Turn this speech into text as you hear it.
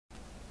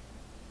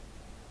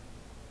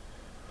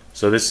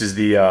So this is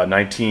the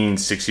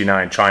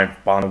 1969 Triumph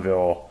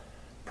Bonneville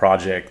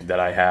project that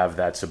I have.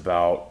 That's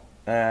about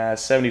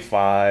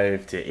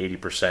 75 to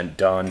 80%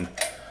 done.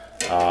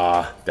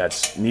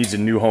 That needs a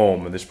new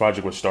home. And this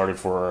project was started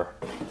for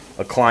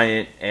a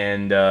client,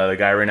 and the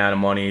guy ran out of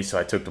money, so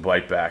I took the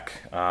bike back.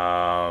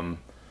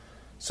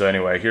 So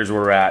anyway, here's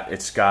where we're at.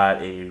 It's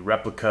got a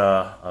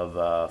replica of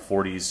a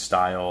 40s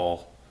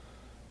style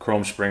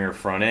chrome Springer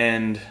front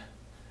end,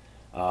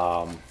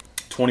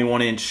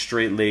 21-inch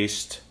straight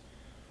laced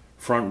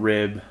front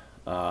rib,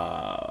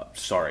 Avon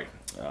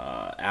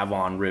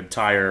rib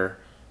tire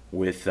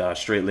with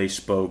straight lace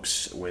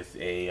spokes with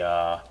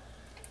a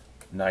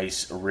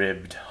nice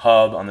ribbed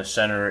hub on the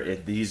center.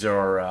 These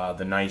are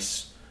the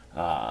nice,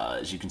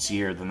 as you can see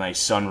here, the nice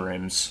sun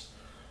rims.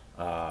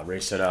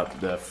 Race set up.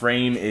 The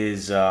frame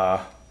is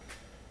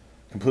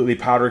completely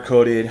powder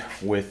coated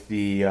with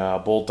the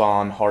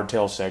bolt-on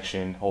hardtail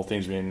section. Whole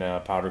thing's been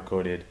powder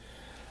coated.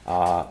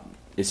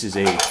 This is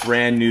a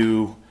brand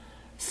new,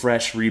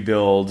 fresh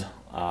rebuild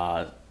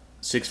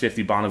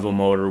 650 Bonneville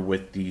motor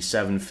with the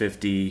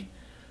 750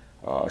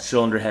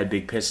 cylinder head,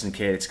 big piston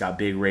kit. It's got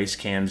big race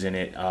cams in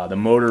it. The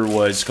motor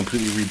was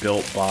completely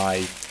rebuilt by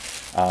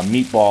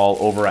Meatball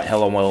over at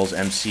Hello Wells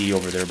MC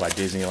over there by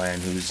Disneyland,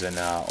 who's an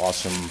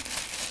awesome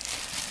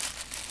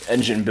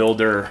engine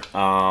builder.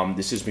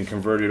 This has been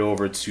converted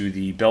over to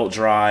the belt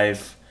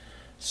drive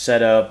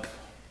setup.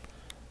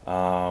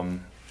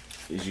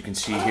 As you can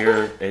see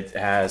here, it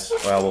has,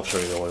 well, we'll show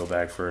you the oil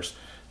bag first.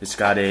 It's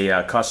got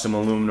a custom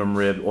aluminum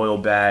rib oil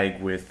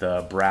bag with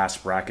brass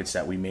brackets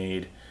that we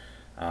made,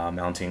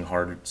 mounting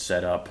hard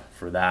setup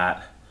for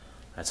that.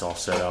 That's all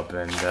set up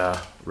and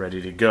ready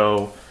to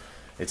go.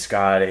 It's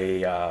got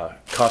a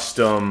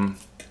custom,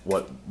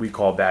 what we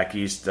call back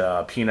east,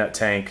 peanut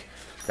tank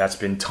that's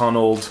been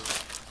tunneled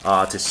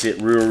to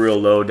sit real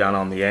low down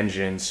on the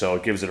engine, so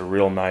it gives it a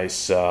real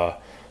nice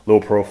low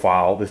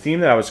profile. The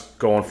theme that I was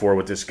going for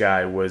with this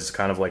guy was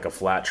kind of like a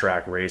flat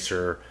track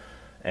racer,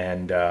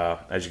 and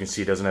as you can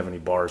see, it doesn't have any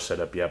bars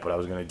set up yet, but I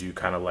was going to do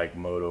kind of like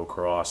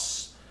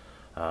motocross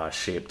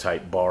shape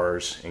type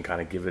bars and kind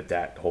of give it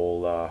that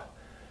whole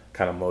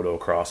kind of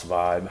motocross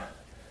vibe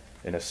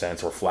in a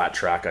sense, or flat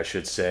track I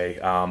should say.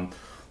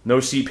 No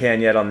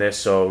C-pan yet on this,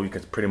 so you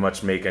can pretty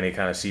much make any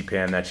kind of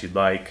C-pan that you'd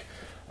like.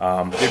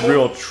 Did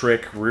real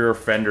trick rear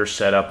fender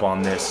setup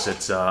on this.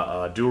 It's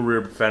a dual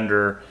rear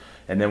fender,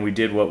 and then we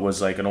did what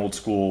was like an old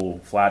school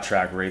flat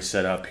track race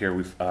setup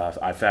here.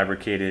 I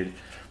fabricated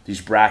these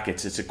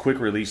brackets. It's a quick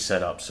release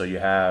setup, so you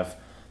have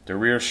the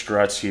rear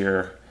struts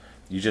here.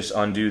 You just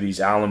undo these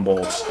Allen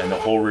bolts, and the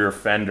whole rear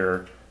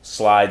fender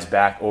slides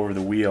back over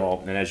the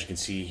wheel. And as you can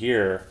see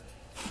here,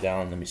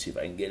 down. Let me see if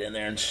I can get in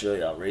there and show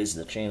you. I'll raise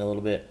the chain a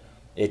little bit.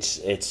 It's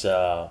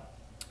a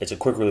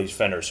quick release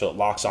fender, so it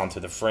locks onto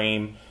the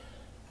frame.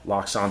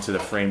 Locks onto the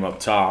frame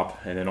up top,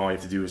 and then all you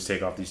have to do is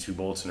take off these two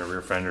bolts and the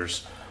rear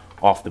fenders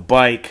off the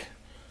bike.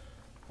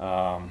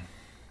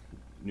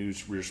 New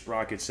rear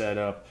sprocket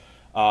setup.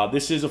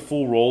 This is a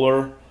full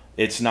roller.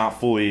 It's not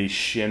fully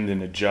shimmed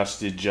and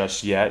adjusted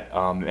just yet.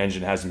 The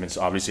engine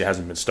obviously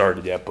hasn't been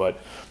started yet, but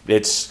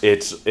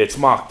it's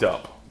mocked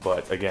up.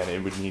 But again,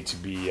 it would need to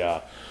be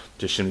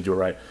just shimmed to do it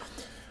right.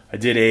 I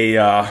did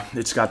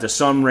it's got the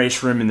sun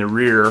race rim in the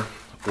rear,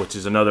 which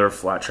is another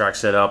flat track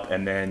setup,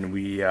 and then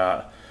we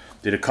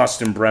did a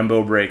custom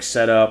Brembo brake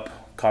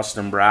setup,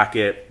 custom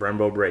bracket,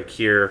 Brembo brake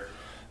here.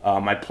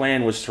 My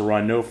plan was to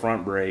run no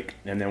front brake,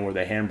 and then where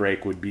the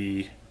handbrake would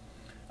be,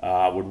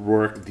 would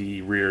work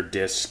the rear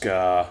disc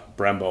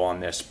Brembo on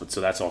this. But so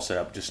that's all set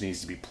up, just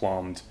needs to be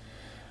plumbed.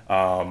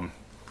 As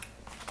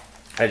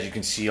you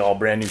can see, all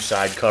brand new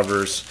side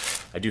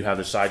covers. I do have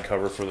the side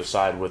cover for the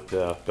side with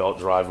the belt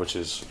drive, which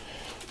is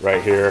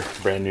right here,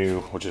 brand new,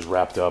 which is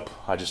wrapped up.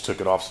 I just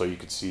took it off so you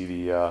could see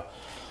the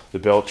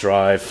belt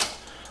drive.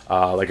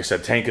 Like I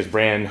said, tank was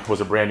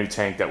a brand new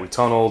tank that we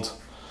tunneled.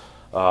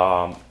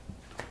 Like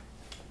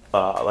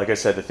I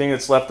said, the thing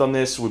that's left on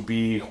this would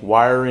be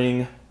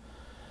wiring,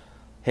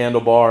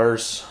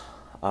 handlebars,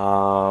 you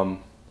know,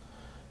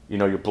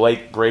 your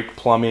brake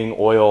plumbing,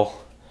 oil,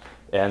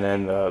 and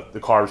then the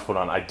carbs put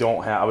on. I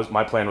don't have.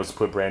 My plan was to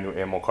put brand new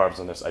ammo carbs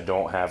on this. I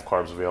don't have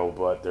carbs available,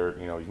 but they're,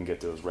 you know, you can get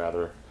those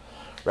rather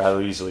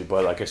easily.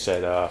 But like I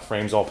said,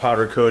 frame's all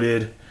powder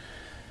coated.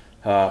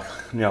 You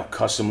know,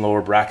 custom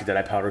lower bracket that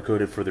I powder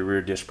coated for the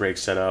rear disc brake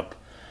setup.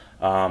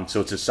 So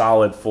it's a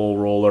solid full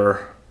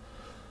roller.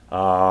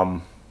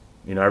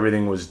 You know,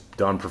 everything was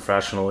done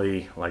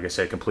professionally. Like I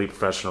said, complete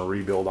professional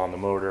rebuild on the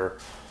motor.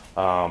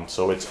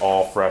 So it's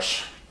all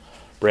fresh,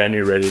 brand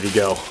new, ready to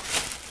go.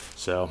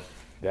 So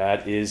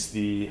that is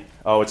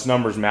it's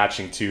numbers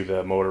matching to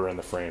the motor and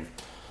the frame,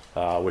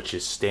 which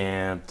is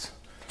stamped.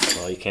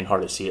 Well, you can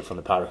hardly see it from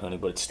the powder coating,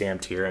 but it's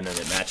stamped here, and then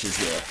it matches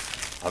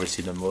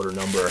obviously the motor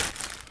number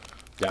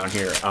down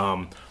here.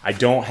 I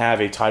don't have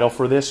a title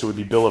for this. It would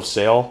be bill of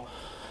sale.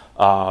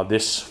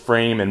 This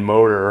frame and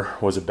motor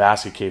was a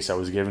basket case that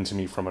was given to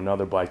me from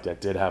another bike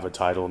that did have a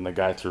title, and the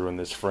guy threw in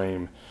this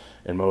frame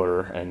and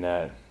motor, and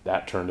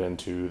that turned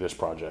into this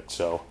project.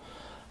 So,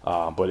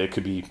 but it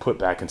could be put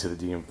back into the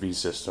DMV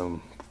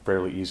system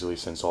fairly easily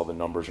since all the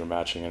numbers are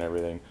matching and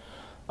everything.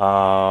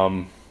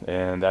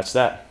 And that's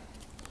that.